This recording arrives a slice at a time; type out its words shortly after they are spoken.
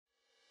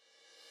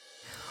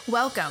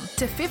Welcome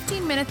to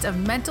 15 Minutes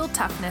of Mental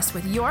Toughness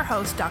with your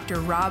host, Dr.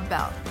 Rob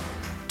Bell.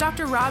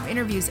 Dr. Rob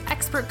interviews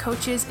expert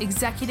coaches,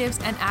 executives,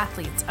 and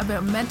athletes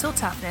about mental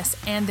toughness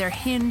and their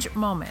hinge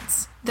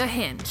moments. The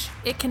Hinge.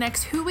 It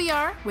connects who we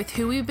are with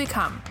who we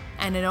become,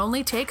 and it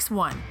only takes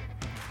one.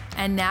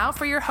 And now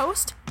for your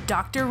host,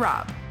 Dr.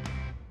 Rob.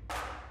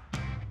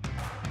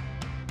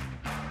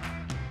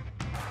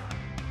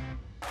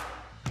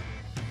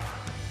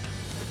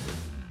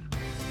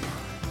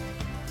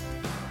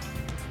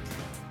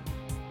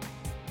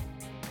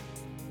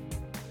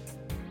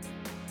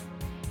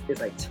 It's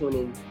like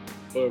tuning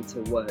into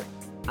what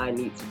I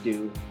need to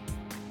do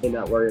and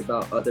not worry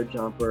about other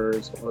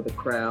jumpers or the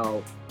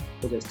crowd,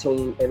 and just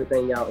tuning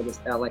everything out and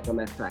just act like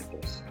I'm at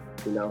practice,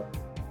 you know?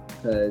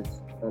 Because,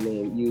 I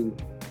mean, you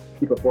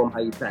perform how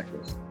you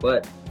practice,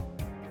 but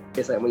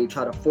it's like when you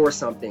try to force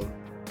something,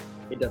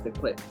 it doesn't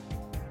click.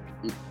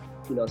 You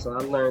know, so I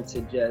learned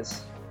to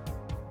just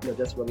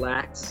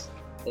relax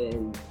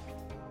and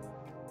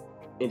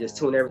just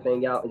tune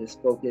everything out and just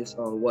focus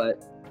on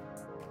what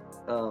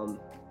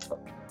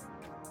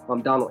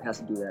Donald has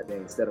to do that day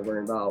instead of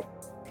worrying about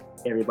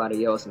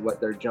everybody else and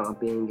what they're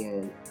jumping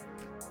and.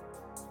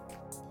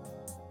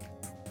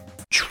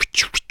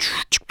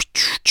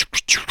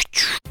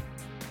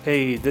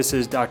 Hey, this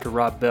is Dr.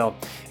 Rob Bell.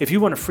 If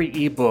you want a free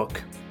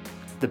ebook,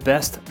 The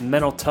Best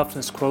Mental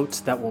Toughness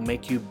Quotes That Will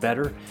Make You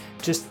Better,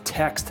 just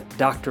text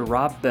Dr.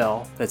 Rob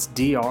Bell, that's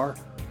DrRobBell,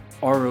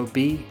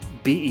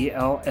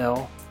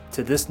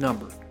 to this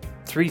number,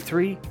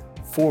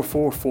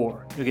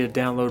 33444. You'll get a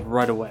download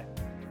right away.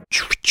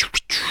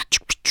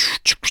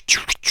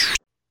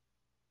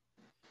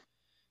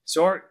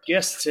 So our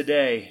guest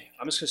today,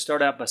 I'm just going to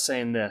start out by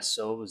saying this.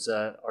 So it was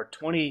our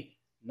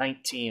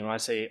 2019, when I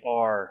say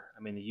our, I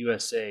mean the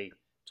USA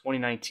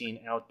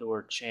 2019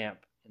 outdoor champ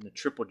in the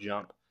triple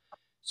jump.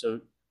 So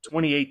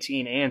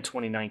 2018 and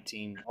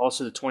 2019,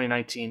 also the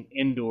 2019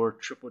 indoor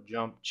triple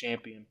jump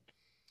champion.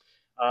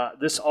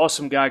 This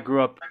awesome guy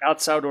grew up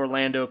outside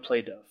Orlando,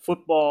 played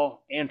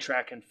football and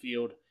track and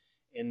field,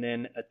 and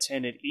then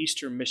attended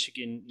Eastern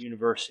Michigan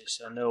University.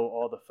 So I know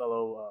all the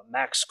fellow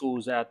MAC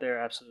schools out there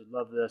absolutely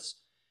love this.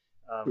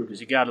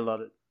 Because you got to love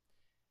it.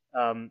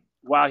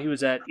 While he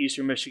was at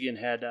Eastern Michigan,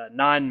 had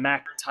 9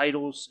 MAC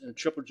titles in the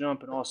triple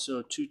jump and also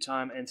a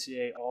 2-time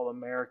NCAA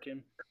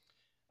All-American.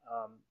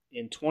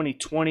 In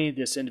 2020,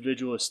 this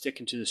individual is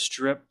sticking to the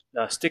script.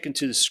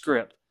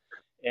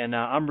 And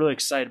I'm really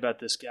excited about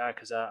this guy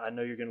because I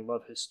know you're going to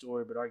love his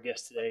story. But our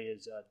guest today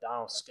is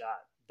Donald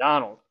Scott.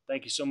 Donald,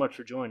 thank you so much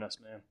for joining us,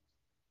 man.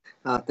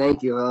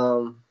 Thank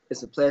you.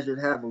 It's a pleasure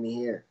having me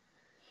here.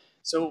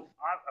 So,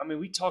 I mean,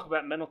 we talk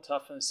about mental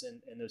toughness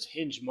and those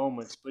hinge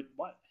moments, but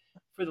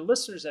for the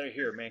listeners that are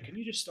here, man, can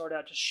you just start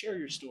out, just share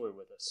your story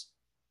with us?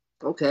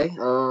 Okay.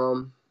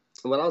 Well,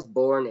 I was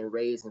born and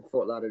raised in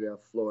Fort Lauderdale,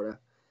 Florida.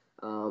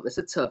 It's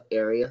a tough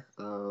area.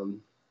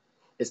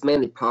 It's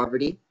mainly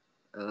poverty,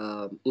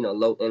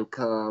 low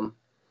income.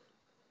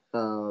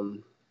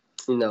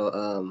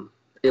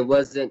 It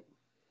wasn't,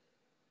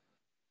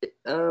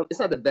 it's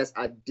not the best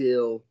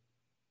ideal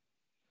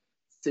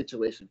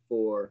situation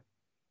for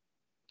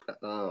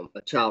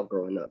a child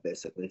growing up,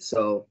 basically.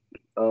 So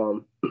I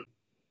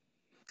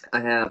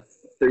have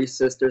 3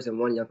 sisters and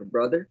 1 younger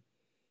brother,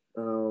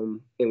 and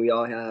we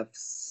all have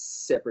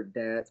separate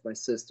dads. My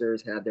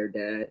sisters have their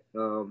dad.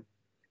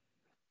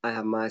 I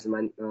have mine,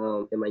 and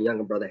my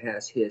younger brother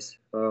has his.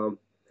 And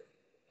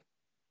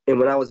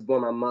when I was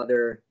born, my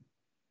mother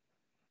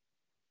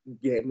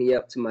gave me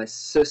up to my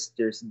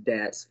sister's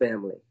dad's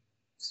family.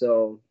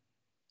 So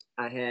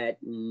I had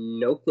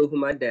no clue who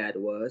my dad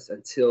was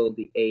until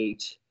the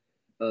age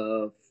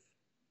of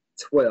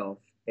 12,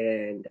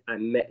 and I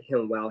met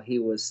him while he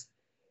was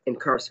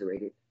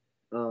incarcerated.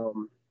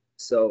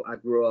 So I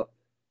grew up,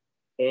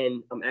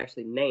 and I'm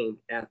actually named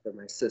after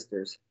my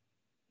sister's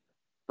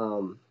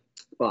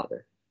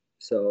father.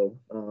 So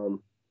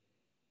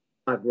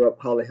I grew up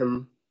calling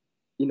him,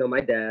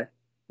 my dad.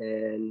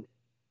 And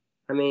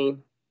I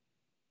mean,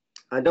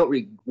 I don't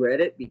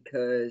regret it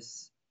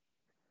because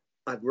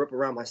I grew up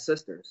around my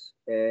sisters,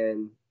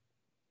 and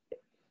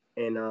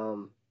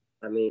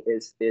I mean,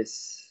 it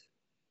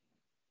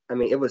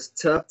was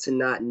tough to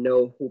not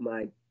know who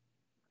my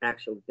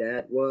actual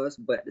dad was,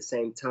 but at the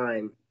same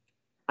time,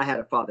 I had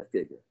a father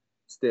figure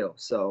still.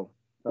 So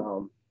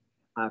I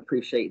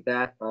appreciate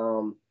that.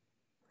 My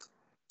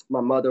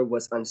mother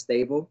was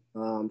unstable.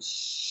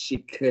 She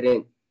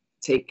couldn't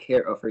take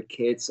care of her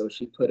kids, so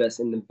she put us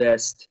in the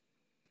best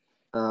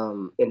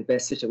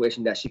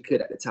situation that she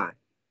could at the time.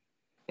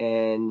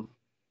 And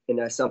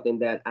that's something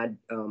that I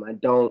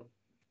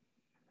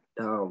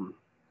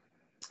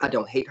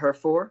don't hate her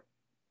for.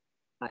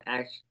 I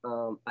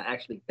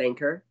actually thank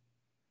her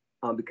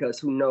because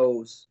who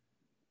knows,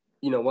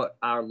 what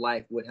our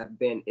life would have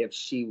been if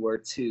she were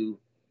to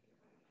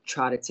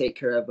try to take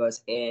care of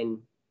us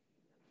and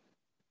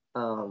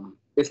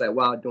it's like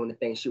while doing the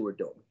things she were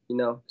doing,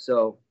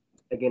 So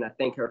again, I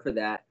thank her for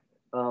that.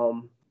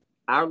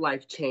 Our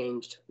life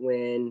changed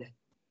when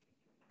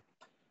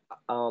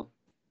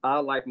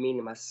our life,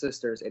 meaning my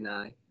sisters and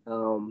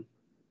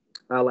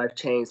our life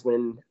changed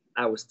when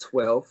I was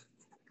 12.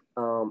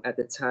 At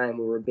the time,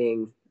 we were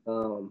being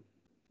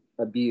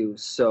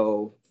abused,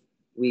 so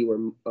we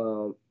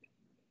were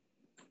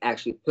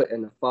actually put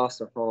in a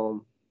foster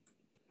home.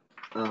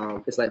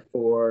 It's like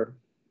for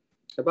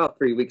about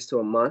 3 weeks to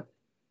a month,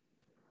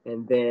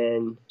 and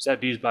then Was that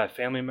abused by a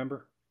family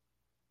member?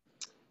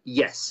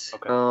 yes,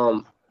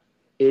 Okay.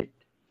 it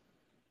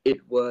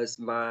it was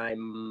my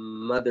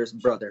mother's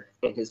brother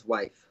and his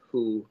wife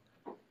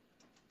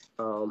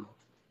um,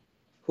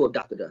 who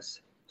adopted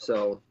us.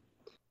 So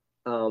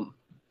um,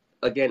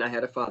 again, I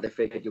had a father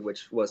figure,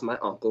 which was my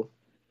uncle,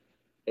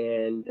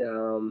 and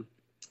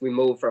we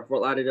moved from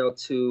Fort Lauderdale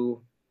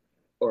to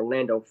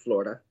Orlando,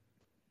 Florida,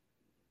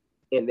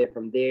 and then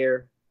from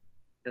there,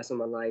 that's when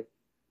my life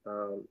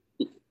um,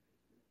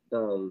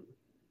 um,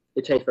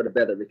 it changed for the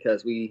better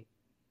because we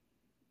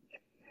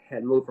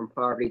had moved from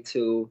poverty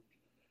to,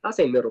 I'll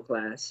say, middle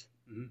class,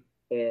 Mm-hmm.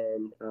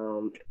 and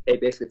they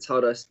basically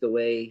taught us the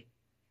way,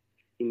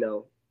 you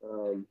know,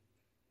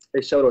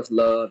 they showed us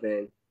love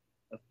and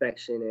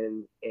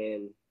affection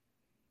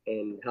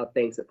and how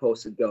things are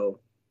supposed to go,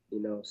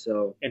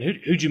 So And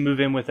who'd you move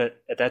in with at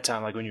that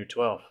time, like when you were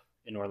 12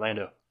 in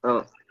Orlando?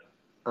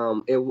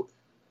 um, it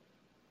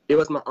it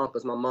was my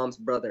uncle's, my mom's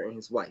brother and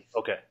his wife.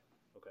 Okay.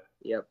 Okay.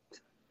 Yep,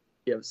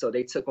 yep. So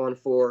they took on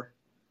 4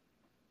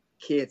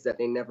 kids that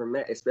they never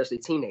met, especially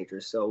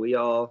teenagers. So we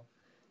all,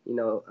 you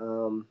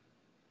know,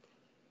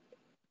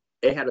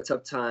 they had a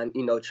tough time,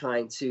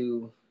 trying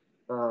to,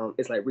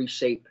 it's like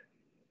reshape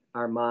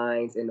our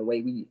minds and the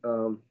way we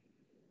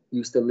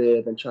used to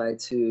live and try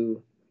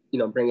to,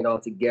 bring it all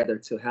together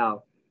to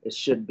how it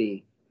should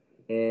be.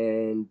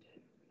 And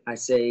I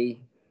say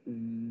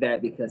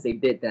that because they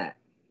did that,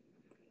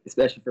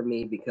 especially for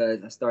me,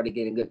 because I started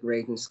getting good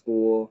grades in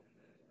school.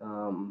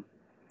 Um,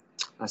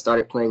 I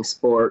started playing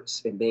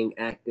sports and being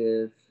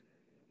active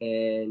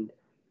and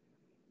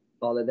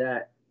all of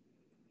that.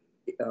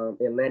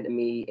 It landed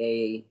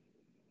me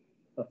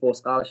a full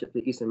scholarship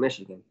to Eastern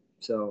Michigan.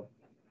 So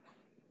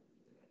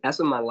that's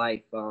when my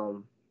life,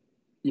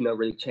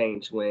 really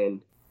changed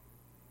when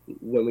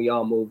we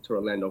all moved to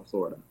Orlando,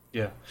 Florida.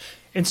 Yeah.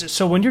 And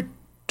so when you're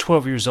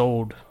 12 years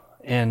old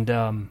and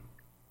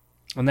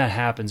when that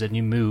happens and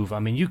you move, I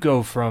mean, you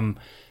go from,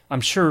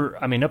 I'm sure,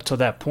 I mean, up till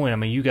that point, I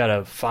mean, you got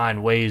to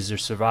find ways to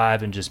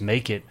survive and just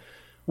make it.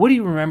 What do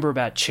you remember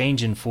about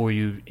changing for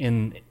you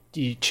in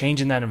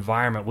changing that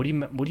environment? What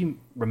do you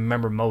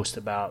remember most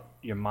about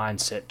your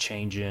mindset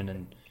changing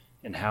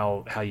and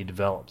how you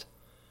developed?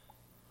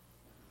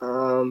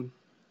 Um,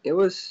 it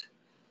was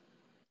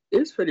it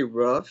was pretty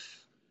rough,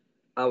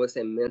 I would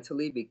say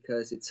mentally,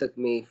 because it took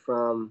me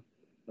from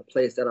a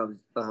place that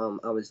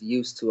I was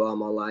used to all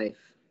my life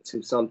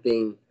to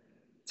something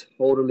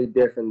totally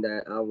different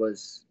that I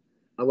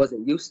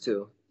wasn't used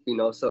to.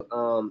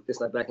 So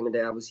it's like back in the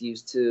day, I was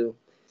used to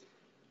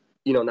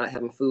not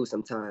having food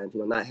sometimes,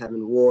 not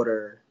having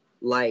water,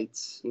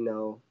 lights,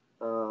 having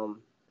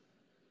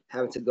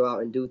to go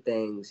out and do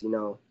things, and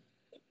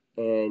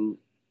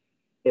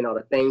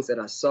the things that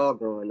I saw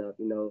growing up,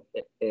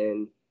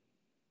 and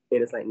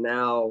it's like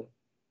now,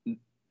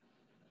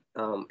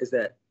 is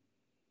that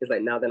it's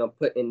like now that I'm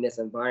put in this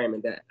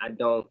environment that I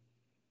don't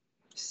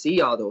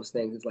see all those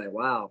things. It's like,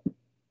 wow,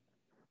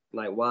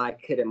 like why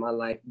couldn't my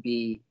life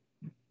be,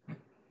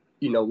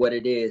 what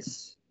it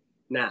is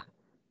now?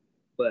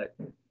 But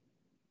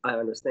I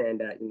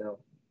understand that,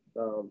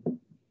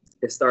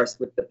 it starts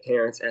with the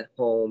parents at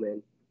home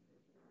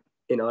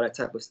and all that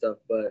type of stuff.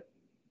 But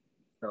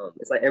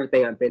it's like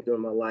everything I've been through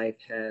in my life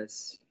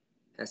has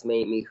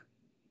made me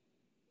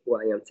who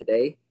I am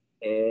today,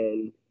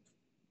 and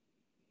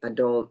I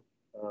don't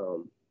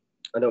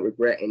I don't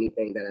regret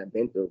anything that I've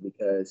been through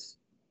because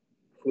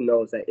who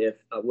knows that if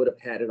I would have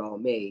had it all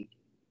made,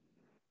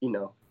 you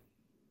know,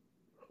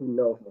 who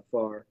knows how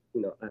far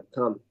I've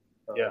come.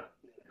 Yeah.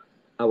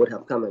 I would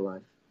have come in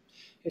life.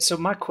 And so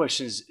my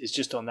question is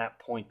just on that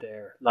point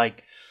there,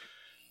 like,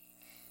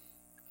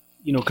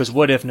 because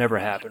what if never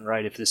happened,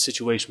 right? If the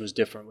situation was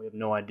different, we have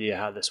no idea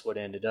how this would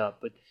have ended up.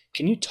 But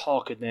can you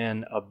talk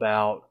then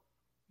about,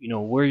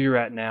 where you're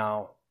at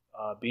now,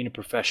 being a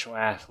professional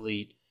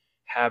athlete,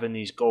 having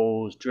these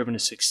goals, driven to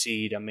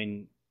succeed? I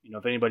mean,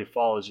 if anybody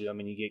follows you, I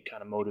mean, you get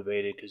kind of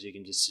motivated because you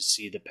can just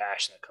see the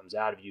passion that comes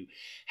out of you.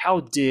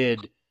 How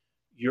did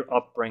your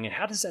upbringing,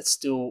 how does that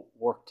still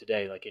work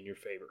today, like in your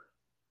favor?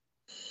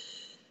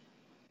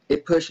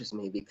 It pushes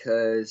me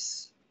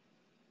because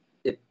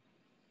it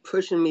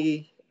pushing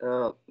me.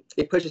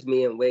 It pushes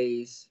me in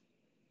ways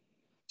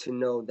to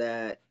know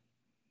that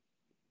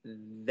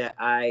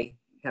I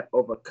have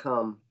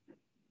overcome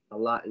a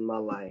lot in my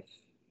life,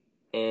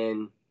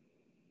 and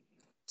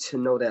to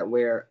know that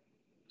where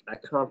I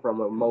come from,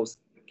 where most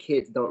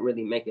kids don't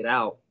really make it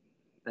out,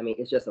 I mean,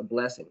 it's just a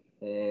blessing,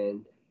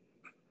 and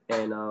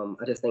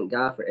I just thank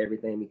God for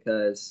everything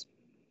because,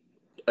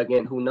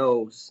 again, who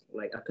knows?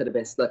 Like I could have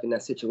been stuck in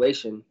that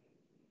situation,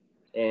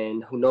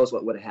 and who knows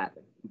what would have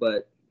happened.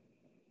 But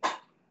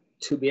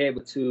to be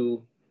able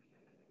to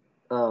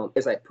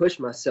it's like push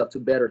myself to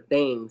better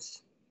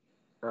things,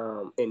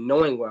 and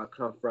knowing where I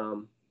come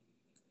from,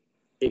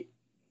 it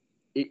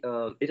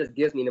it just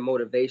gives me the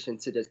motivation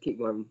to just keep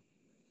going,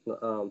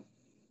 um,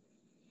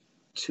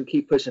 to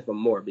keep pushing for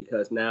more,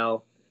 because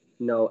now,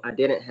 I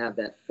didn't have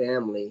that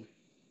family,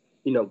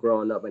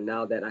 growing up, and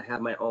now that I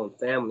have my own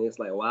family, it's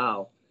like,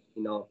 wow,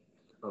 you know,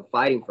 I'm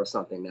fighting for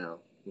something now,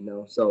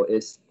 so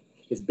it's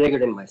bigger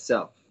than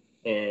myself,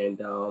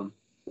 and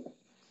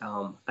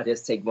I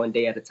just take one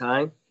day at a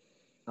time.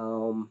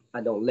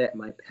 I don't let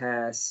my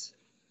past,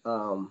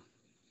 um,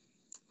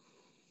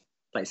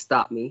 like,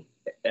 stop me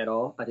at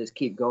all. I just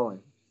keep going,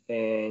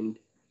 and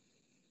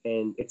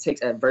it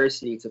takes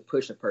adversity to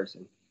push a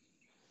person,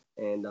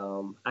 and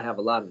I have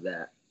a lot of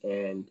that,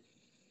 and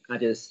I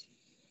just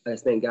I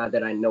just thank God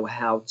that I know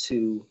how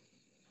to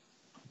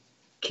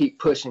keep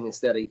pushing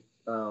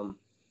um,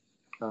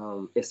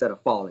 instead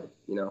of falling.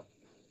 Yeah.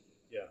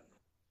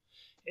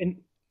 And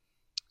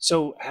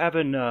so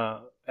having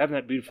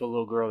that beautiful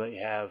little girl that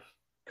you have,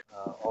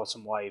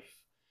 awesome wife,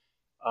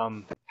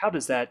 how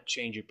does that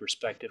change your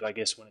perspective, I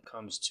guess, when it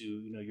comes to,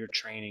 your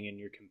training and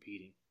your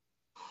competing?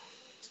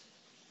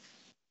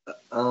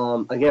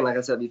 Again, like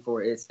I said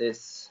before,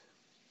 it's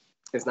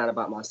not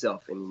about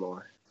myself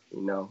anymore.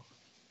 You know,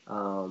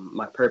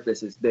 my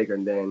purpose is bigger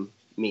than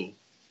me.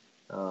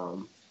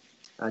 Um,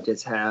 I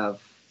just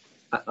have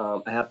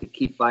I have to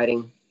keep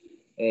fighting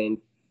and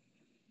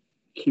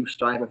keep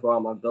striving for all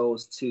my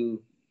goals to,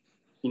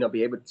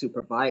 be able to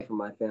provide for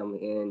my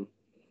family,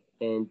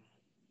 and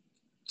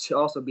to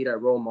also be that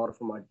role model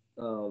for my,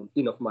 for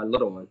my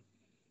little one.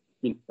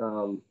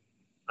 Um,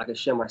 I can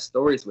share my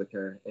stories with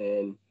her,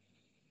 and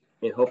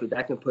hopefully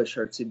that can push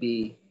her to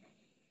be,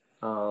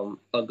 a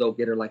go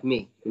getter like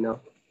me. Yeah.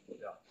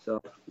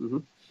 So.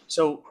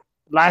 So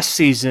last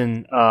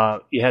season,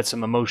 you had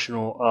some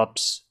emotional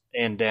ups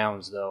and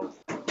downs, though.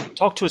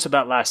 Talk to us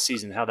about last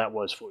season, how that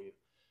was for you.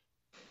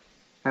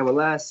 And well,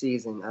 last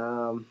season,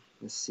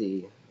 let's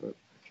see,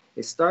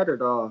 it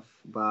started off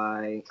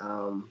by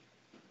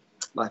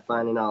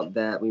finding out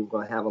that we were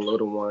going to have a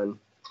little one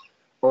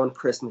on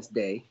Christmas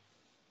Day,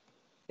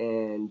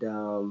 and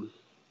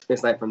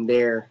it's like from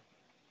there,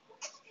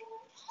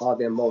 all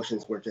the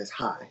emotions were just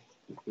high.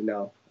 You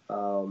know,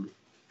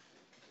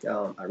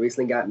 I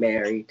recently got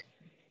married,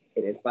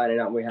 and then finding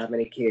out we're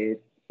having a kid,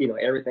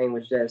 everything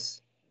was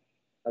just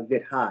a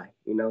good high.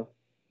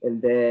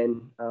 And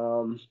then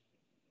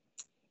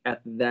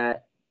after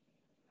that,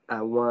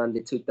 I won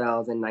the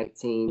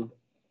 2019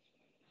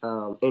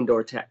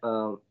 indoor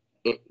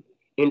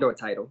indoor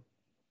title.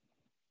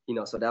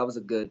 So that was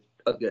a good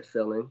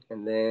feeling.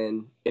 And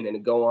then to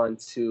go on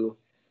to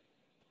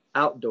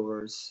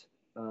outdoors,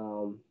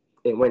 and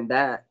when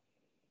that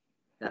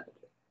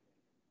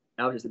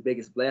that was just the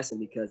biggest blessing,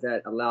 because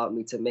that allowed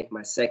me to make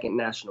my second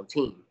national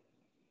team,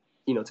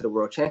 to the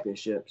World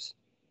Championships.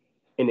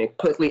 And then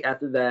quickly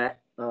after that,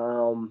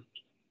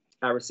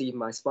 I received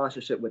my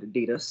sponsorship with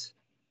Adidas,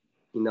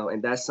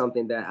 and that's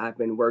something that I've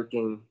been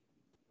working,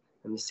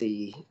 let me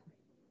see,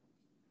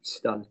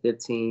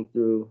 2015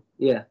 through,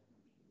 yeah,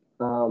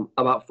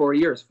 about 4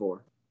 years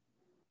for.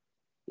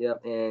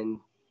 Yep. And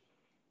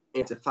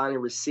to finally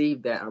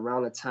receive that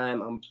around the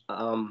time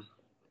I'm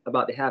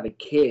about to have a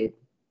kid,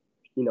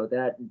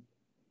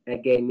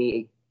 that gave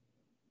me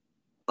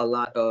a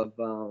lot of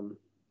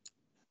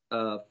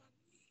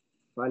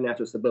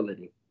financial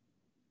stability.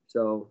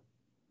 So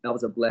that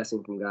was a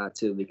blessing from God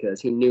too,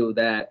 because He knew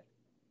that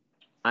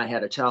I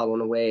had a child on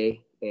the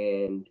way,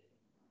 and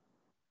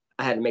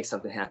I had to make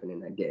something happen,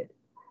 and I did.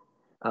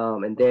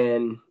 And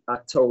then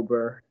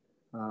October,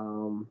 I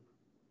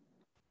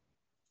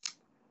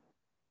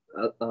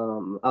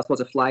was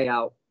supposed to fly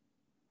out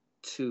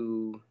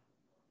to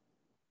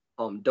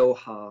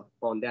Doha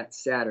on that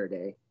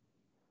Saturday,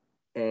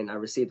 and I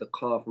received a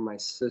call from my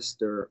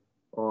sister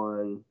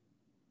on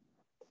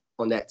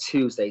that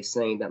Tuesday,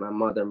 saying that my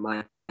mother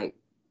might,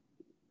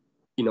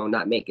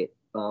 not make it,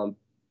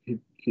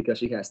 because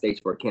she has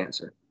stage 4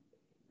 cancer.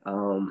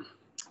 Um,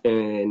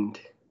 and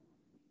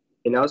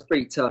and that was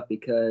pretty tough,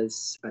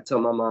 because I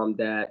told my mom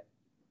that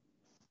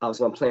I was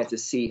going to plan to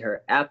see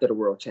her after the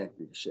World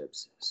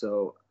Championships.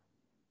 So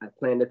I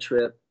planned a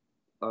trip,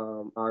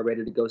 all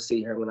ready to go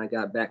see her when I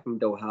got back from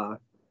Doha,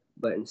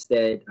 but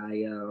instead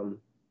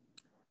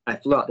I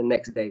flew out the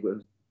next day.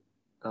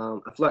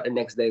 I flew out the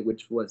next day,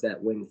 which was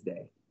that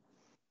Wednesday,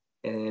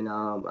 and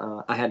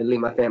I had to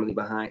leave my family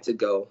behind to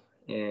go.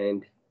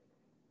 And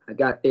I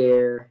got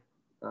there.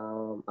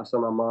 I saw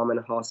my mom in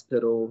the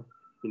hospital.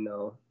 You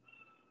know,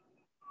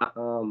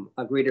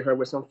 I greeted her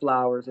with some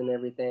flowers and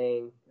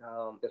everything.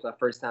 It's my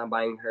first time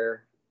buying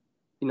her,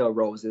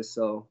 roses.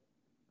 So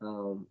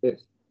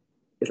it's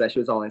like she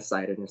was all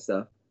excited and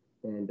stuff.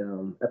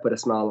 And I put a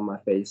smile on my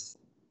face.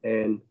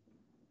 And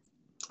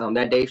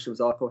that day she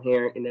was all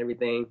coherent and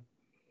everything.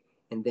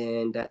 And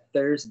then that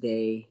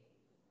Thursday,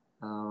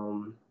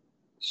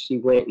 she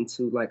went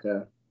into like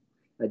a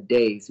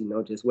daze,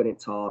 just wouldn't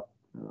talk,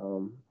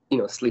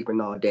 sleeping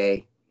all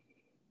day.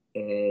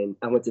 And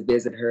I went to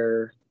visit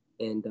her,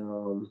 and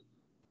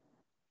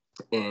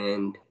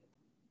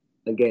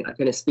again, I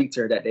couldn't speak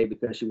to her that day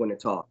because she wouldn't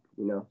talk,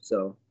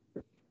 So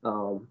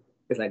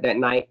it's like that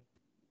night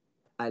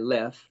I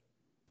left,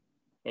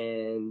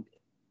 and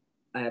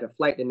I had a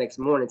flight the next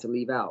morning to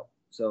leave out.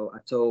 So I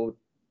told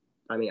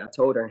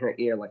her in her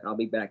ear, like, I'll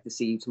be back to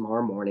see you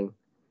tomorrow morning.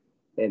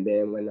 And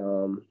then when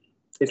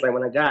it's like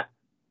when I got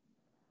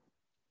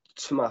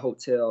to my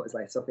hotel, it's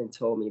like something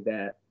told me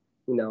that,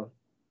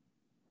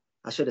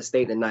 I should have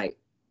stayed the night.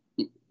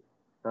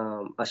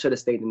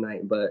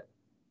 But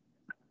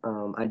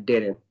I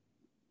didn't.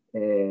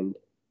 And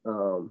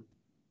and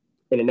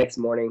the next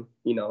morning,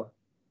 I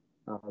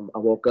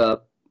woke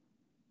up,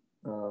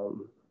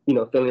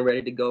 feeling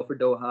ready to go for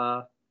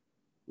Doha,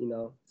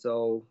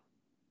 So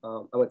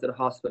I went to the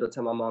hospital to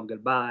tell my mom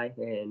goodbye,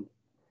 and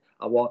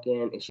I walk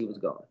in and she was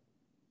gone.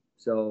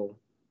 So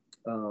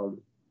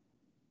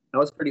that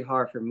was pretty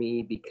hard for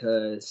me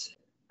because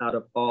out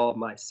of all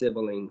my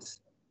siblings,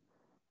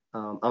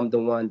 I'm the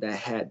one that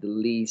had the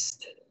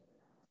least,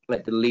 it's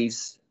like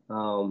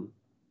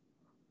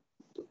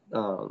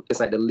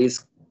the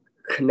least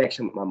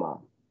connection with my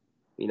mom,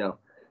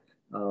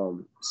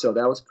 So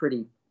that was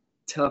pretty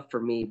tough for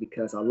me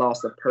because I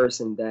lost a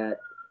person that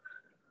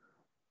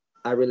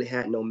I really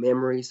had no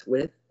memories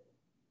with,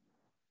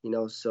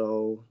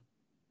 so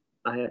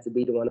I had to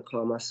be the one to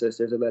call my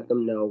sisters and let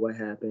them know what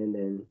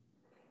happened.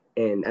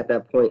 And at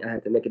that point, I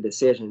had to make a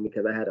decision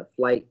because I had a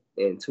flight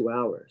in 2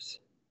 hours,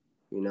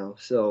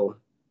 So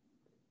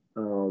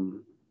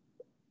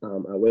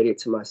I waited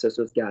till my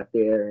sisters got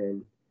there,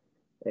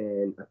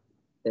 and I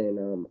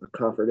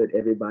comforted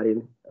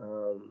everybody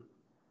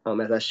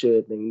as I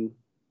should.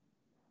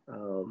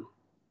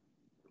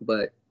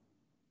 But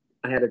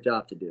I had a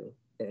job to do,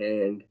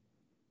 and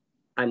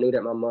I knew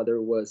that my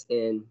mother was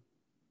in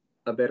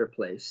a better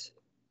place.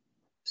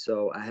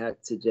 So I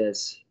had to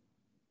just,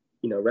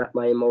 wrap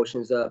my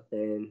emotions up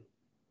and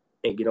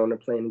get on the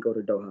plane and go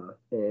to Doha.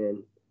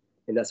 And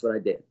that's what I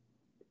did.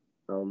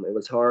 It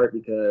was hard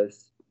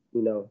because,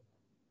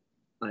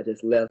 I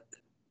just left,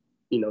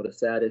 the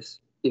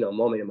saddest,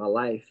 moment in my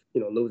life,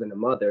 losing a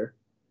mother.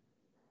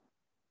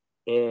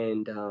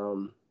 And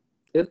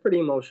it was pretty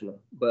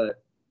emotional,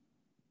 but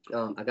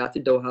I got to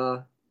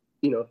Doha,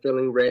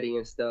 feeling ready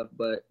and stuff.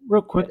 But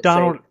real quick,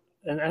 Donald,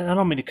 and I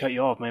don't mean to cut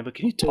you off, man, but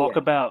can you talk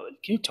about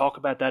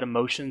that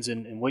emotions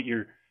and what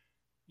you're,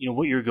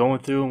 what you're going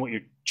through and what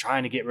you're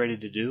trying to get ready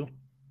to do?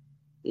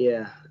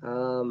 Yeah,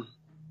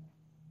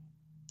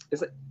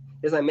 it's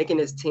like making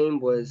this team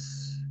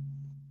was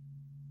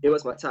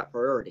my top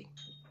priority.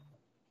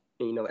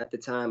 At the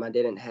time, I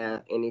didn't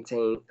have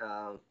anything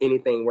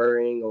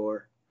worrying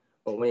or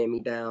weighing me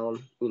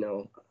down.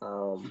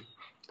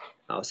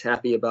 I was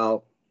happy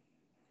about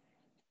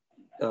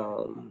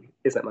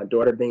it's like my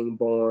daughter being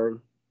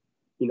born,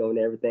 and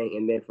everything.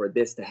 And then for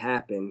this to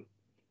happen,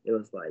 it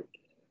was like,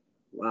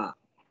 wow.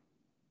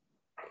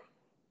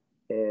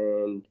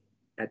 And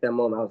at that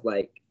moment, I was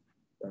like,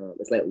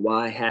 it's like,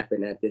 why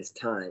happen at this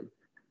time,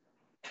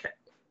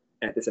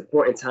 at this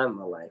important time in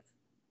my life?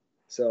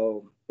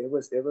 So it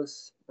was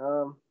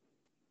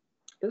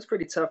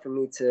pretty tough for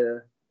me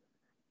to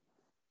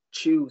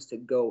choose to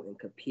go and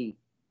compete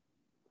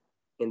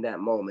in that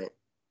moment.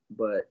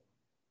 But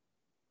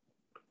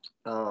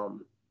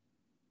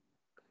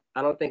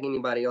I don't think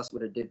anybody else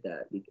would have did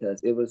that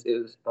because it was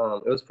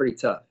pretty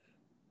tough.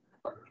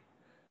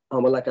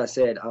 But like I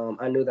said,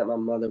 I knew that my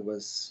mother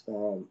was,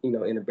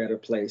 in a better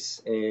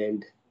place,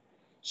 and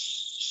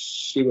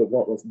she would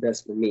want what's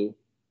best for me,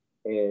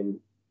 and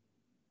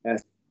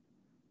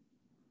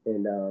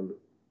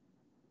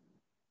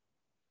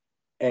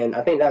and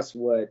I think that's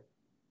what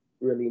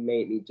really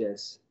made me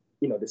just,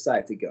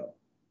 decide to go.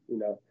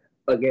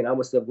 Again, I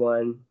was the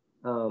one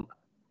out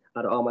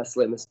of all my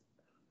siblings,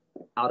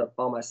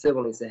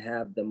 to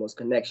have the most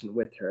connection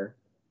with her,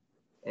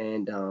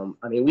 and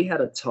we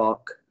had a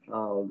talk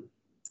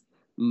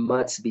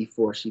months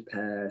before she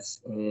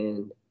passed,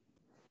 and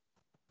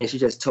she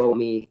just told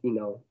me,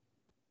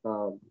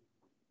 how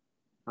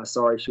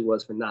sorry she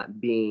was for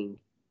not being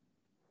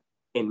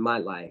in my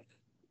life,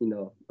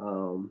 and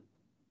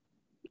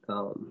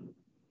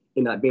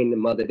not being the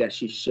mother that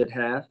she should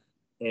have,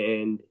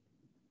 and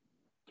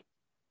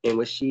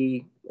when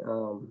she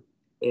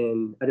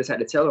and I just had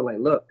to tell her, like,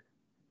 look,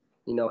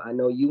 I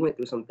know you went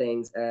through some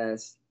things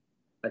as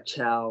a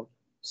child,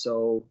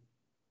 so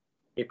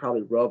it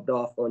probably rubbed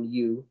off on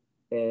you,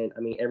 and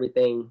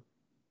everything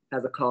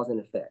has a cause and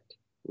effect,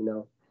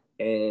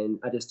 and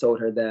I just told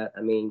her that,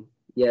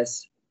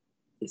 yes,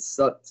 it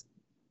sucked.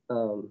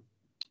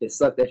 It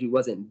sucked that you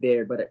wasn't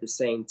there, but at the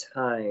same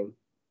time,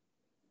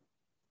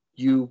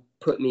 you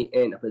put me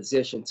in a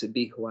position to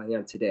be who I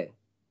am today.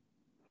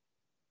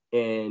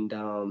 And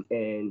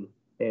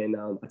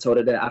I told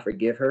her that I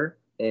forgive her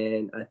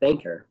and I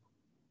thank her.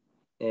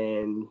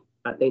 And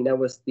I think that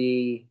was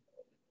the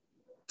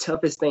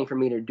toughest thing for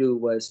me to do,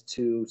 was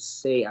to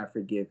say I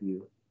forgive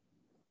you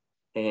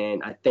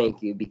and I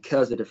thank you,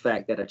 because of the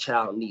fact that a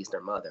child needs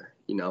their mother,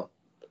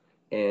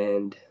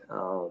 and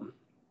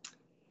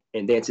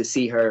then to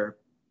see her,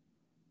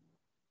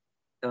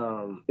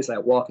 it's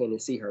like walking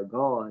and see her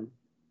gone.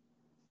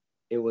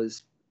 it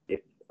was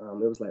it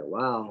was like,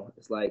 wow,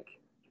 it's like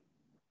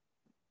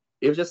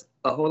it was just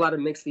a whole lot of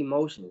mixed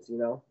emotions,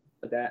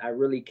 that I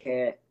really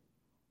can't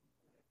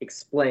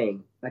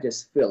explain. I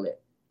just feel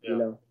it,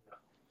 Yeah.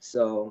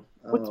 So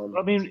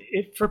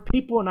for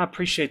people, and I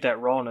appreciate that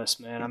rawness,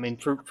 man. I mean,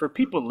 for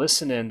people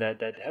listening that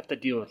have to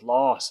deal with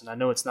loss, and I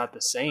know it's not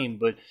the same,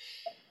 but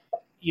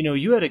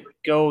you had to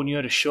go and you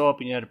had to show up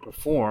and you had to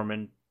perform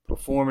in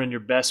your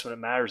best when it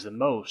matters the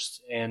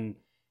most. And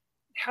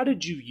how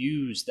did you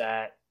use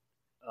that?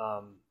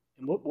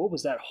 And what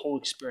was that whole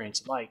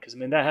experience like? Because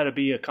that had to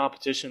be a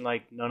competition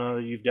like none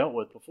other you've dealt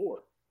with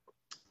before.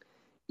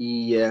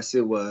 Yes,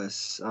 it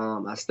was.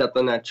 I stepped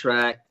on that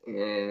track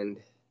and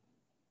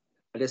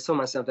I just told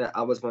myself that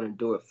I was going to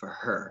do it for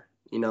her,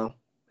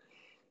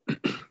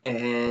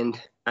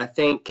 and I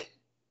think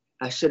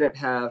I shouldn't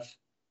have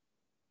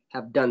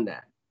done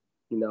that.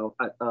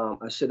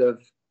 I should have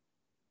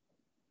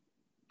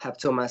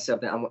told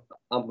myself that I'm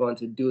going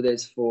to do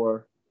this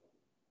for,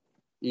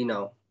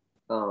 it's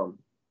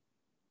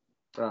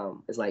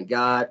like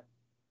God,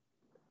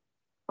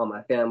 on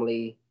my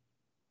family,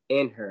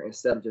 and her,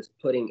 instead of just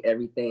putting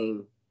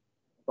everything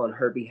on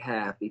her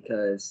behalf,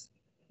 because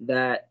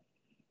that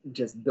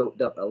just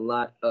built up a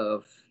lot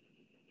of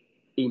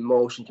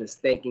emotion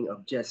just thinking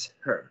of just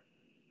her,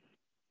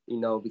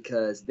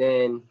 because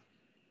then,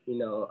 it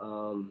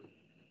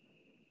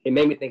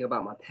made me think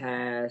about my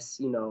past,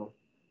 and all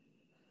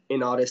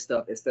this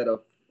stuff, instead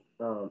of,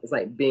 it's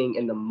like being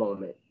in the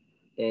moment.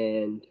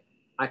 And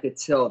I could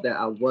tell that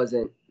I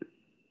wasn't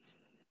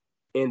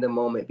in the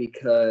moment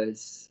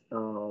because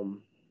of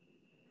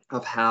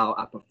how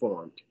I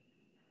performed,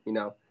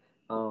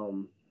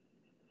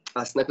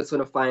 I snuck into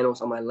the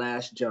finals on my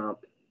last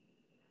jump.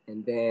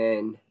 And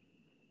then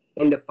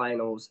in the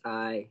finals,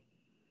 I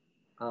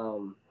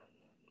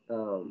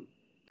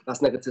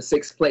snuck into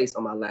sixth place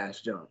on my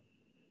last jump.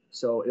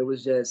 So it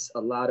was just a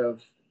lot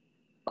of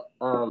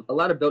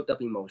built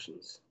up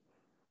emotions,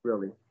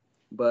 really.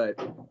 But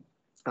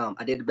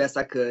I did the best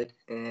I could,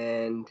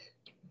 and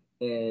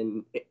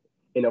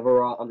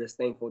overall, I'm just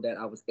thankful that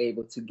I was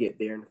able to get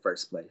there in the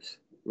first place.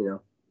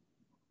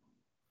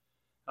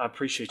 I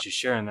appreciate you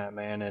sharing that,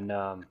 man. And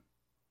I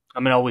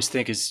always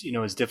think as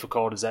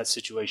difficult as that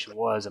situation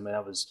was,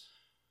 that was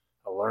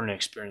a learning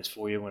experience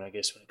for you when it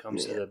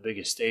comes to the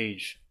biggest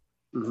stage.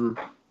 Mm-hmm.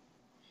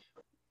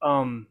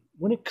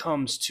 When it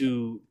comes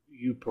to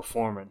you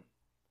performing,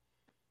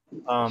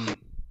 man,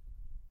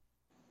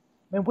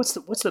 what's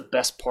the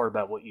best part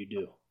about what you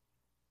do?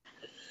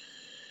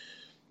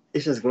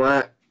 It's just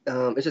going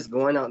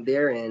out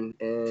there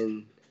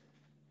and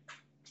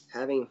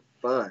having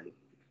fun,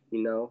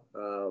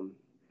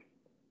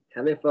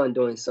 having fun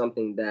doing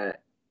something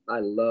that I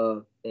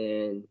love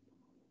and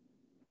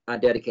I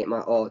dedicate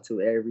my all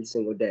to every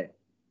single day.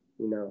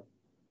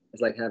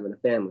 It's like having a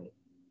family.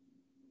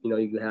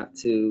 You have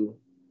to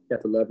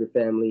love your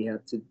family. You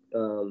have to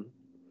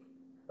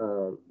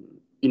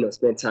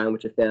spend time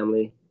with your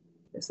family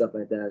and stuff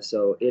like that.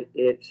 So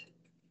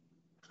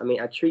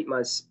I treat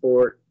my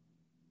sport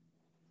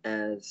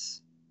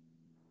as,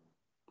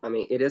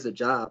 it is a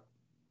job,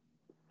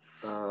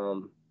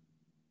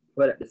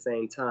 but at the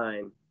same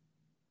time,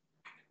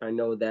 I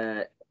know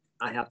that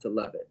I have to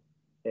love it,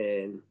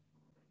 and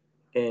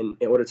in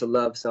order to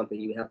love something,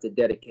 you have to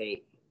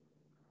dedicate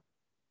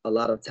a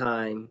lot of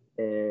time,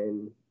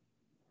 and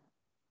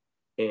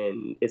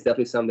it's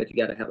definitely something that you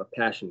got to have a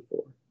passion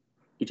for.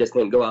 You just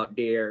can't go out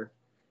there,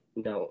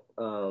 and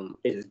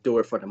just do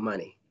it for the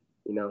money,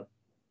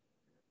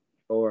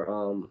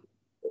 or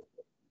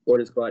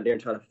just go out there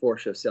and try to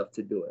force yourself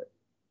to do it.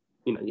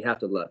 You have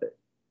to love it,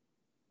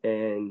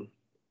 and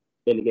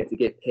again, to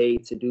get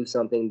paid to do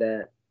something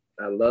that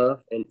I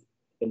love and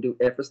do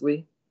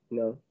effortlessly,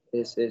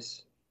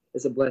 it's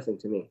a blessing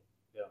to me.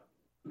 Yeah.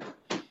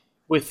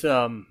 With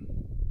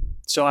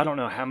so I don't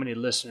know how many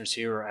listeners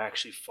here are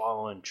actually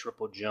following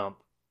Triple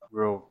Jump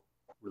real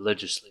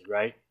religiously,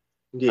 right?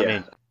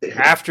 Yeah.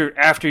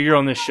 After you're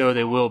on this show,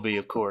 they will be,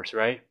 of course,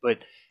 right? But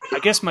I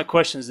guess my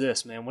question is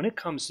this, man: when it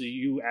comes to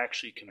you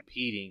actually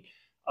competing,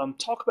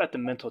 talk about the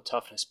mental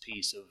toughness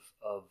piece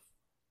of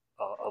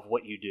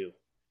what you do.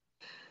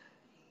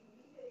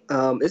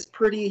 It's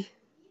pretty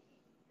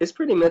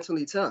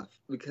mentally tough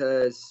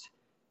because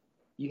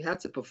you have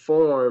to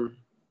perform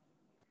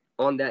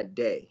on that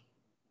day,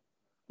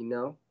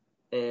 and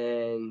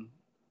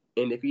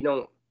if you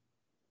don't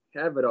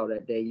have it all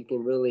that day, you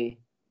can really,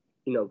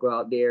 go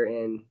out there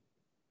and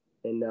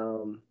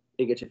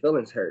get your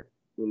feelings hurt,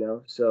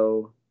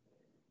 So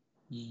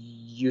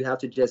you have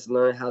to just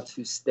learn how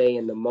to stay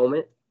in the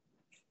moment.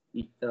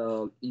 You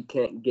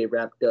can't get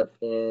wrapped up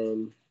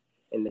in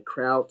the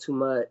crowd too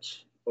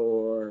much,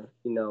 or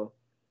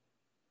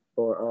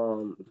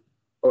or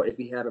if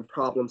you're having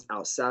problems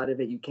outside of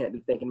it, you can't be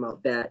thinking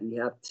about that.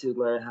 You have to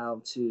learn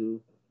how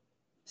to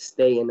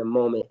stay in the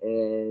moment,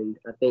 and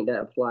I think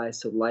that applies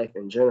to life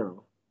in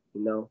general.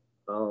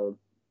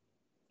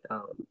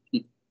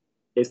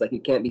 It's like you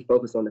can't be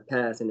focused on the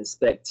past and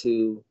expect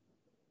to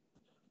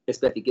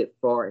get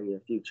far in your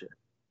future.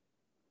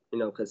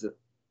 Because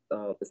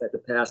it's like the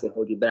past can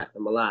hold you back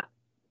from a lot,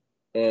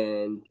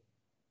 and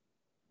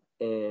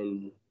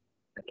I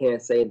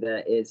can't say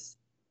that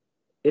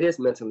it is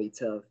mentally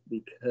tough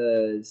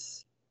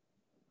because,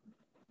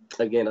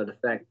 again, of the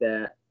fact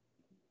that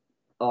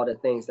all the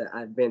things that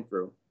I've been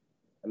through.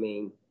 I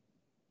mean,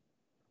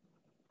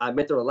 I've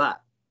been through a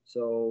lot,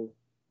 so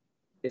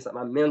it's like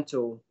my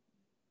mental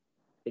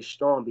is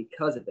strong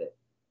because of it,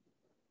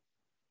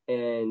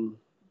 and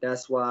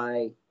that's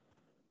why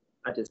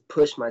I just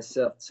push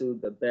myself to be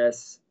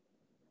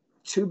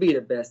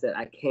the best that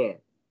I can,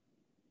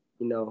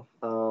 you know,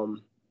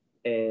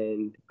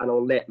 and I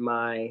don't let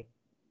my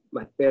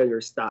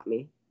failures stop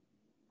me,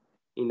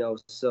 you know.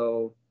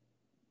 So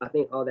I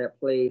think all that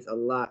plays a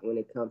lot when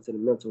it comes to the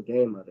mental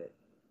game of it.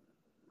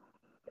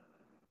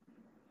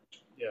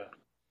 Yeah.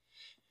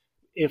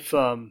 If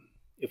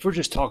we're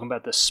just talking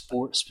about the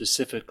sport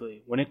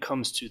specifically, when it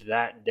comes to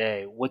that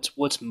day,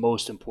 what's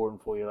most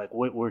important for you? Like,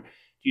 do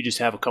you just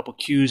have a couple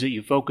cues that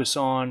you focus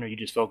on, or you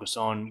just focus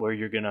on where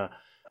you're gonna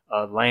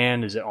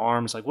land? Is it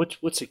arms? Like,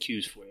 what's the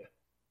cues for you?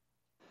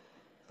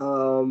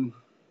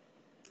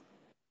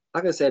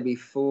 Like I said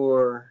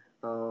before,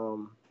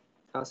 I'll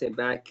say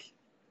back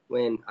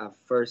when I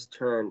first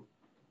turned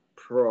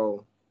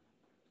pro,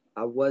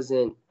 I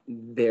wasn't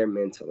there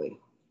mentally.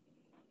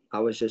 I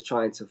was just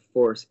trying to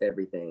force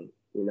everything,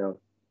 you know.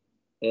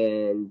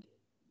 And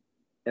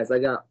as I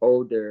got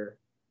older,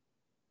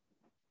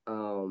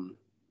 um,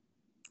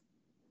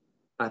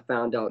 I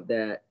found out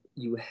that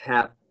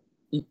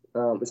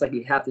it's like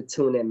you have to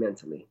tune in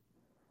mentally,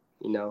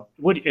 you know.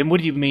 What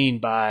do you mean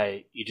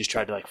by you just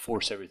tried to like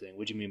force everything?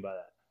 What do you mean by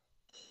that?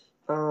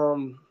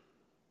 Um,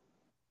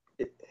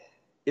 it,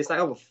 it's like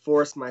I would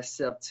force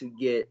myself to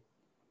get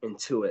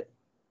into it.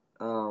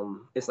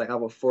 It's like I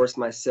would force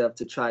myself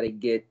to try to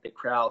get the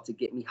crowd to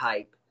get me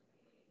hype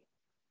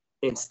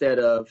instead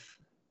of,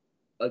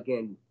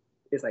 again,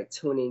 it's like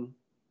tuning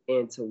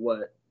into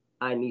what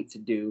I need to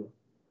do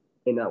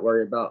and not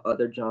worry about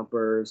other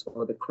jumpers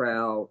or the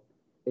crowd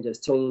and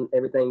just tune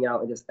everything out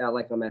and just act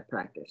like I'm at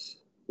practice,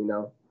 you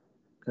know?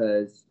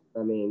 Because,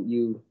 I mean,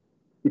 you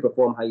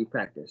perform how you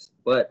practice.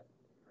 But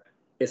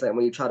it's like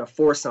when you try to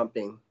force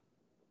something,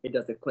 it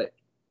doesn't click.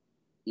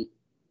 You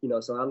know,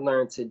 so I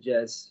learned to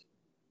just,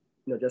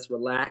 just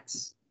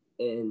relax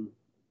and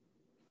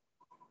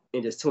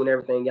just tune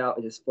everything out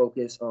and just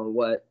focus on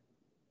what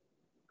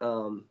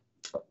Donald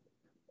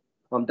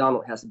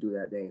has to do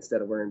that day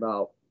instead of worrying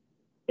about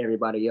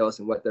everybody else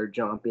and what they're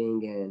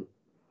jumping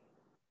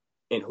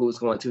and who's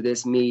going to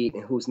this meet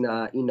and who's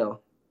not,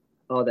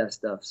 all that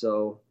stuff.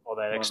 So all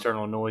that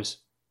external noise.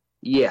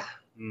 Yeah.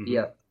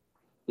 Mm-hmm.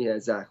 Yeah,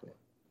 exactly.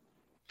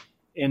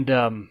 And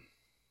I mean,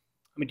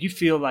 do you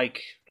feel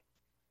like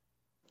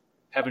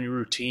having a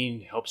routine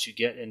helps you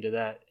get into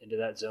that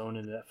zone,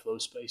 into that flow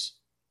space?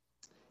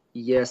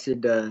 Yes,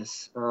 it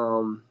does.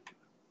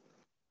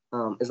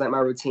 It's like my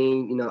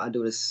routine. I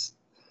do the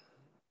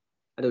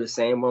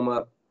same warm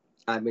up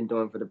I've been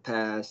doing for the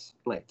past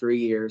like 3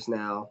 years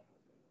now.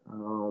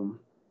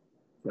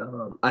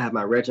 I have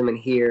my regimen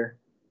here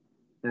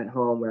at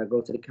home where I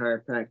go to the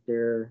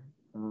chiropractor.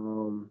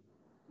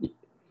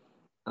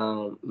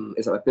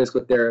 It's like a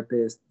physical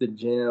therapist, the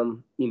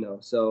gym.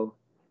 So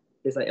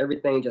it's like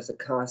everything just a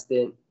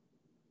constant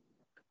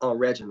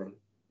regimen.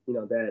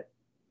 That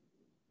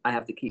I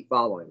have to keep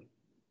following,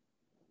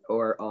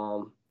 or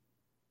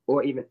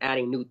even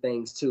adding new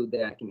things too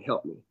that can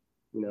help me.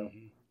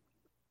 Mm-hmm.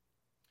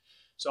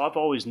 So I've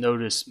always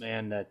noticed,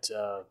 man, that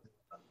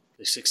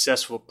the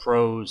successful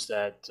pros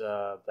that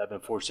I've been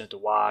fortunate to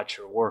watch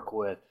or work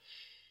with,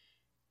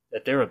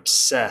 that they're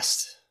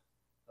obsessed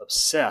with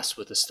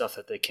the stuff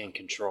that they can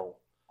control.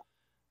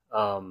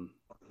 Can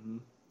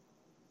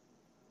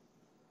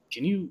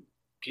you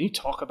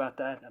talk about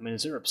that? I mean,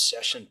 is there an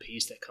obsession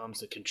piece that comes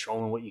to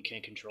controlling what you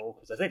can't control?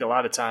 Because I think a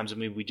lot of times, I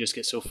mean, we just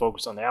get so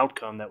focused on the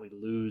outcome that we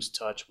lose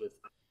touch with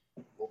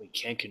what we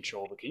can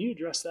control. But can you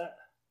address that?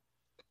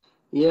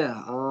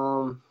 Yeah.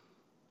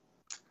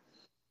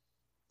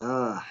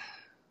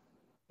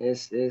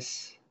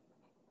 It's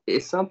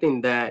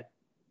something that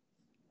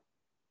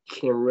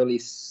can really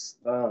it's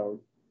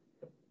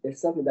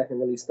something that can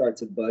really start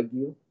to bug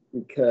you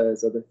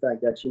because of the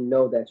fact that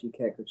that you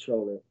can't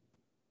control it,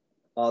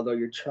 although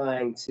you're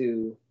trying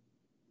to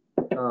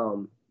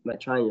like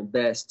trying your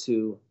best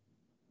to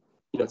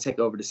take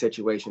over the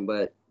situation.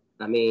 But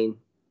I mean,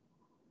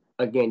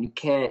 again, you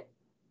can't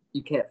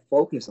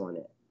focus on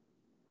it.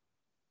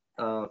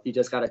 You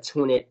just got to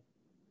tune it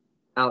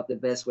out the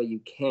best way you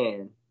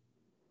can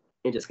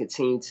and just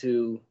continue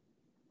to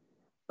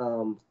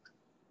follow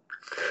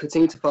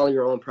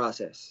your own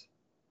process,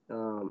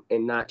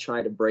 and not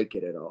try to break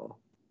it at all,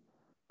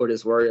 or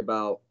just worry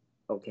about,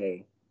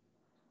 okay,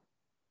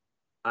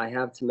 I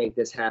have to make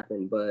this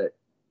happen, but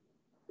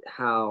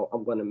how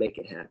I'm going to make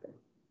it happen.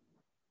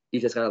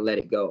 You just got to let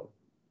it go,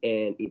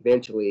 and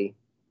eventually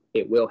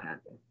it will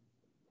happen.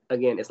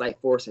 Again, it's like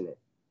forcing it.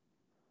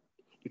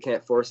 You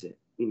can't force it,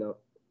 you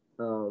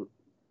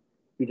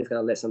just got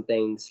to let some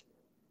things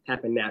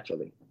happen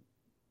naturally.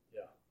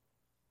 Yeah.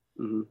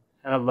 Mm-hmm.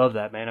 And I love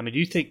that, man. I mean, do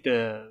you think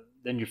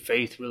then your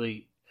faith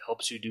really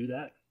helps you do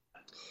that?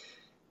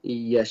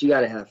 Yes, you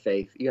got to have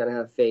faith. You got to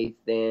have faith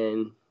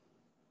in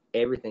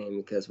everything,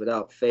 because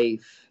without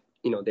faith,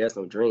 there's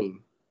no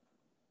dream.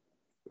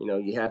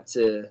 You have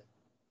to,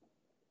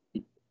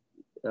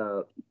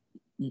 uh,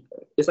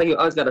 it's like you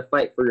always got to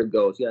fight for your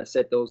goals. You got to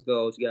set those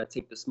goals. You got to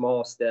take the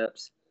small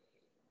steps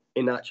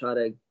and not try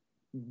to,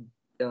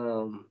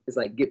 it's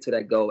like get to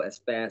that goal as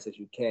fast as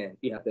you can.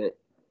 You have to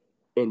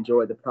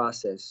enjoy the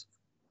process,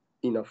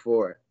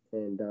 for it.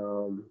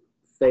 And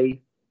faith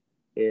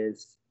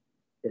is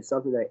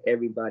something that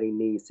everybody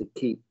needs to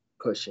keep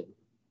pushing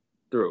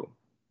through.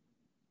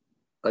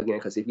 Again,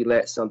 because if you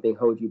let something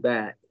hold you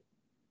back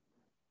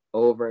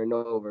over and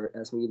over,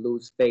 that's when you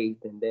lose faith,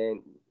 and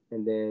then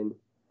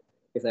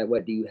it's like,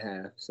 what do you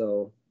have?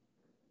 So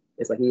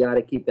it's like you got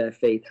to keep that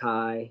faith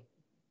high,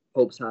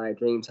 hopes high,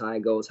 dreams high,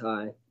 goals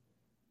high,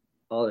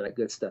 all of that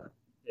good stuff.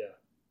 Yeah.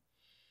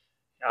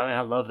 I mean,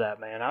 I love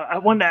that, man. I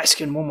wanted to ask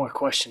you one more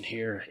question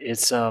here.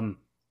 It's when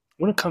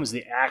it comes to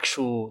the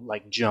actual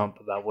jump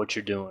about what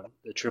you're doing,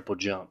 the triple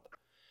jump,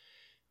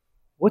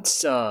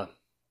 what's that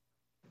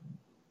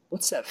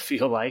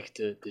feel like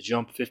to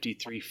jump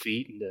 53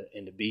 feet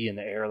and to be in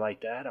the air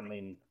like that? I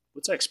mean,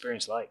 what's that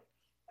experience like?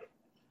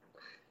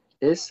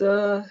 It's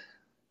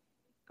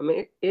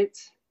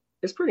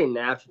it's pretty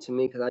natural to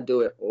me because I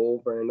do it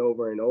over and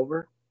over and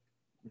over.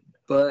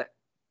 But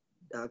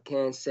I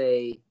can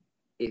say,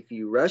 if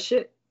you rush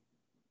it,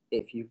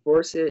 if you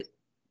force it,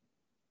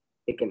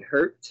 it can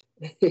hurt.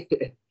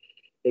 It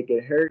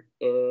can hurt,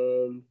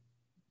 and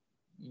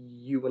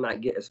you will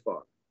not get as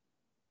far.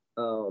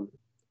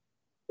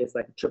 It's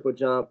like a triple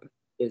jump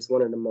is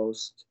one of the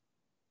most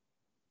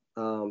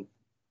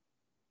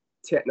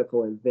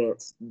technical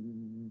events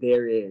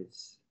there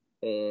is,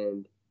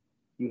 and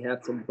you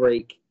have to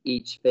break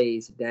each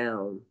phase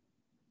down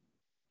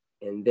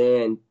and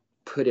then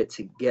put it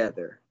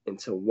together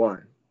into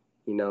one.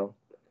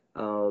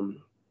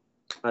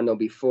 I know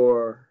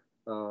before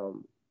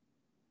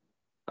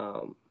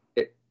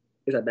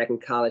it's like back in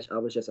college, I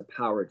was just a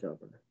power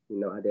jumper.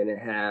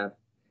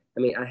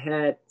 I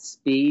had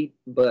speed,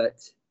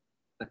 but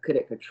I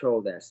couldn't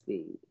control that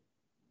speed.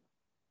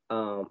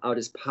 I was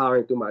just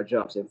powering through my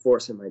jumps and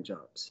forcing my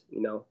jumps,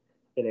 and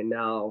then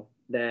now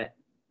that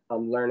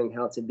I'm learning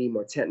how to be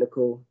more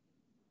technical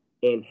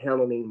and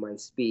handling my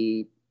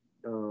speed,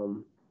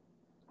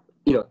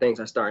 things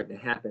are starting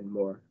to happen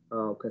more.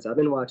 Because I've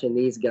been watching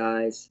these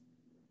guys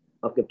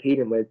I'm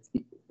competing with.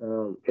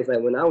 It's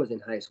like when I was in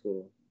high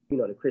school,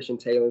 the Christian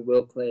Taylor,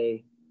 Will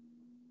Clay,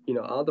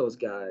 all those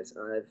guys.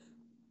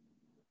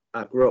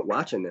 I grew up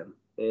watching them,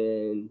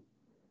 and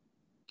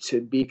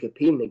to be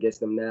competing against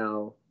them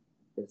now,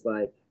 it's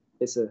like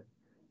it's a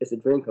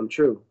dream come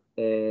true.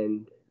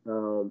 And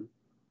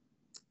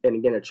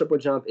again, a triple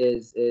jump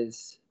is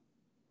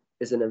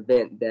an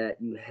event that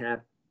you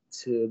have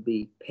to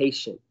be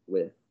patient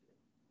with.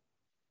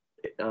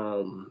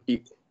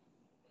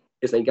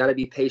 It's like you got to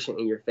be patient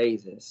in your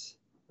phases,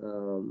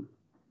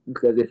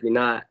 because if you're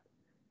not,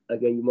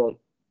 again, you won't,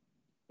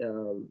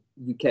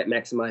 you can't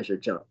maximize your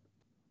jump.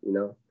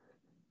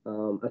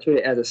 I treat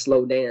it as a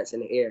slow dance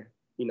in the air.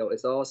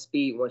 It's all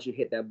speed once you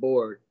hit that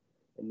board,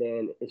 and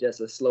then it's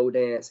just a slow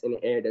dance in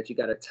the air that you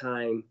got to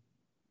time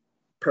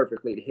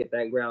perfectly to hit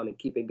that ground and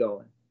keep it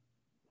going.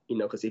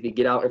 Because if you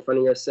get out in front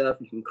of yourself,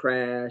 you can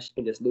crash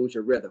and just lose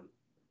your rhythm.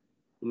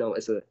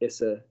 It's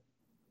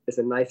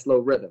a nice slow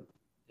rhythm.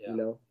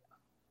 Yeah.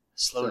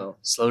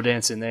 Slow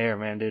dance in the air,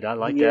 man, dude. I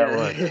like that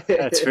one.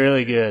 That's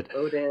really good.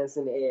 Slow dance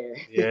in the air.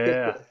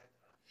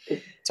 Yeah.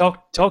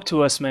 Talk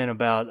to us, man,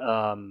 about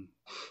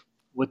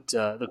what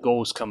the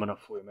goals coming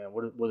up for you, man.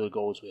 What are the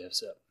goals we have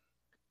set?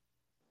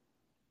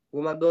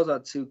 Well, my goals are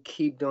to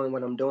keep doing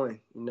what I'm doing.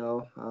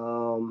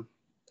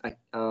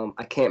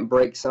 I can't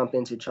break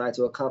something to try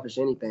to accomplish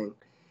anything.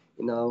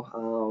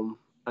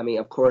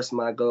 Of course,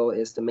 my goal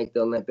is to make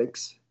the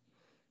Olympics.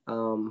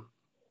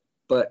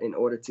 But in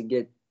order to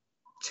get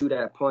to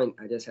that point,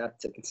 I just have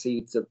to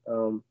continue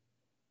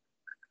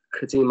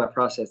my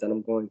process that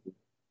I'm going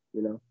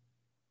through.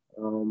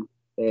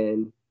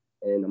 And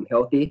I'm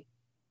healthy.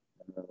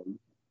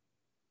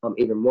 I'm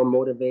even more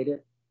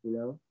motivated.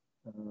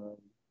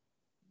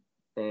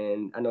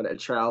 And I know that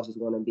trials is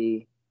going to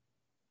be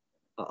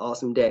an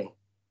awesome day.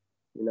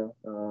 And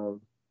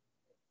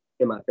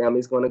my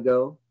family's going to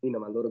go.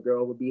 My little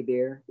girl will be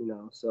there.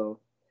 So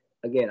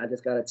again, I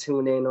just got to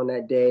tune in on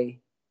that day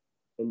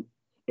and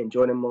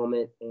enjoy the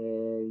moment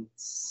and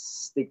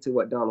stick to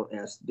what Donald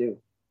has to do.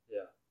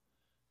 Yeah.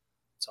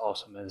 It's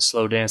awesome, man.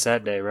 Slow dance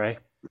that day, right?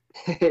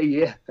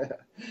 Yeah.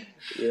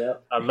 Yeah.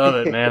 I love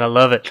it, man. I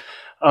love it.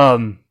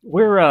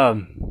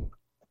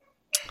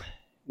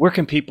 Where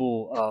can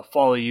people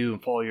follow you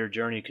and follow your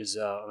journey? Because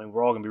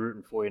we're all gonna be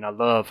rooting for you, and I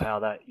love how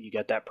that you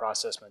got that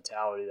process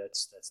mentality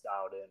that's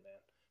dialed in,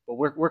 man. But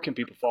where can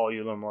people follow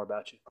you, learn more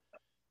about you?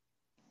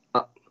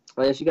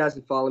 Yes, you guys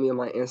can follow me on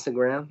my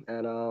Instagram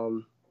at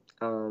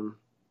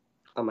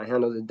my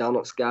handle is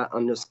Donald Scott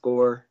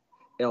 _LL.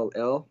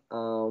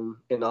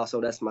 And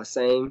also that's my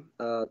same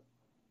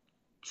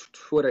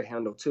Twitter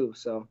handle too.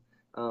 So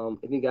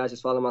if you guys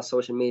just follow my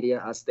social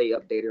media, I stay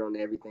updated on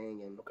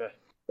everything and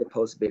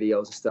post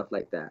videos and stuff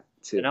like that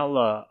too. And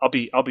I'll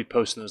be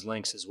posting those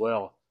links as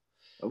well.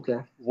 Okay.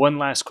 One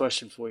last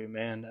question for you,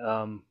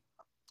 man.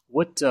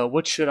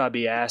 What should I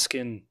be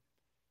asking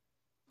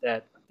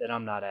that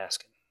I'm not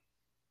asking?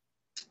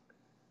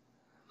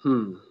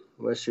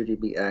 What should you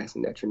be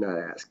asking that you're not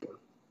asking?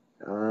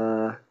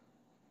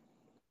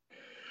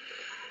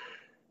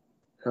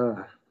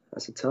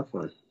 That's a tough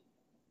one,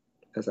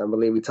 because I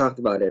believe we talked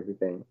about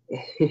everything,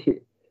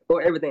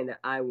 or everything that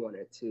I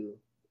wanted to,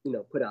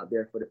 put out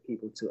there for the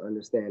people to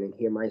understand and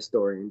hear my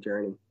story and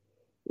journey.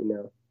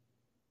 If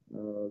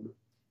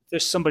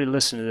there's somebody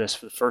listening to this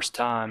for the first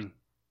time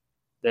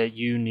that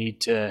you need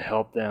to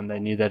help them, they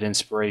need that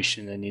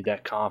inspiration, they need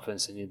that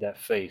confidence, they need that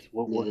faith.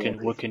 What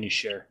can you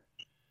share?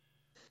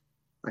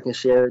 I can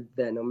share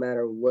that no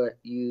matter what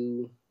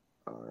you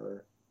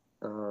are,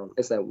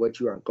 it's like what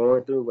you are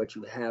going through, what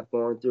you have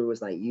gone through,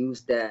 it's like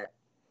use that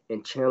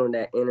and channel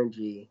that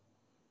energy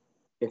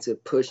into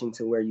pushing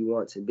to where you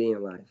want to be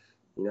in life,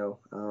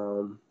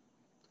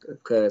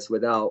 because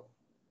without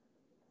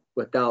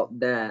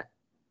that,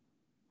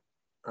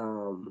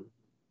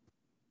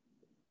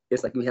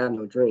 it's like you have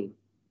no dream,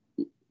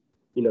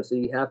 so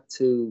you have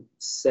to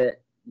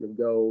set your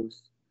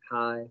goals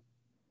high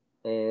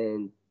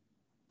and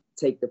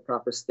take the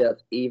proper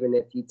steps, even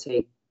if you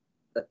take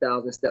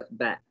 1,000 steps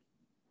back.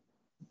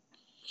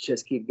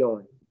 Just keep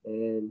going,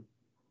 and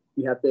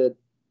you have to.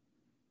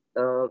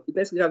 You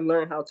basically have to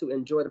learn how to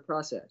enjoy the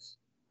process.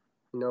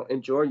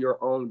 Enjoy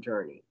your own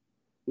journey.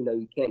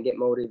 You can't get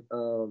motivated.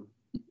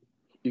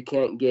 You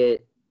can't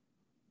get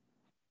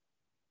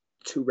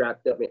too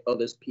wrapped up in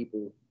others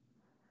people.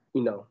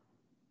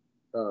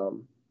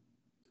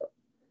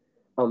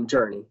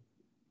 Journey.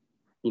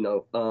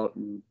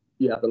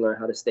 You have to learn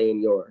how to stay in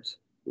yours.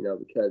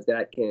 Because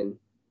that can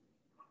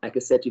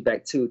set you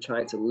back to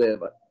trying to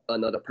live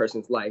another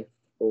person's life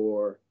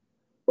or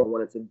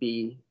wanting to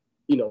be,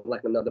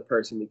 like another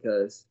person,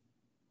 because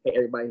hey,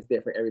 everybody's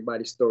different,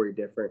 everybody's story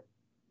different.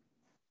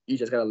 You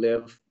just gotta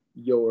live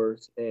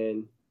yours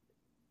and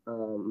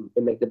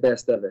make the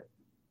best of it.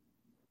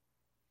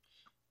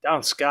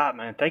 Don Scott,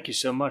 man, thank you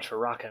so much for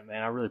rocking it,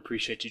 man. I really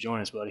appreciate you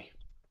joining us, buddy.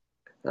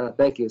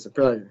 Thank you. It's a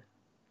pleasure.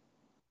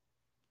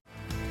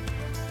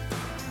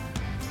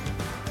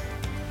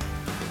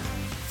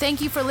 Thank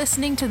you for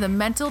listening to the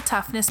Mental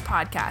Toughness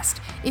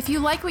Podcast. If you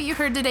like what you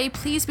heard today,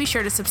 please be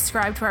sure to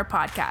subscribe to our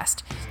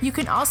podcast. You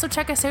can also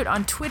check us out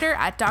on Twitter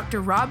at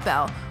Dr. Rob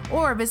Bell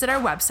or visit our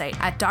website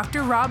at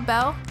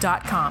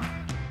drrobbell.com.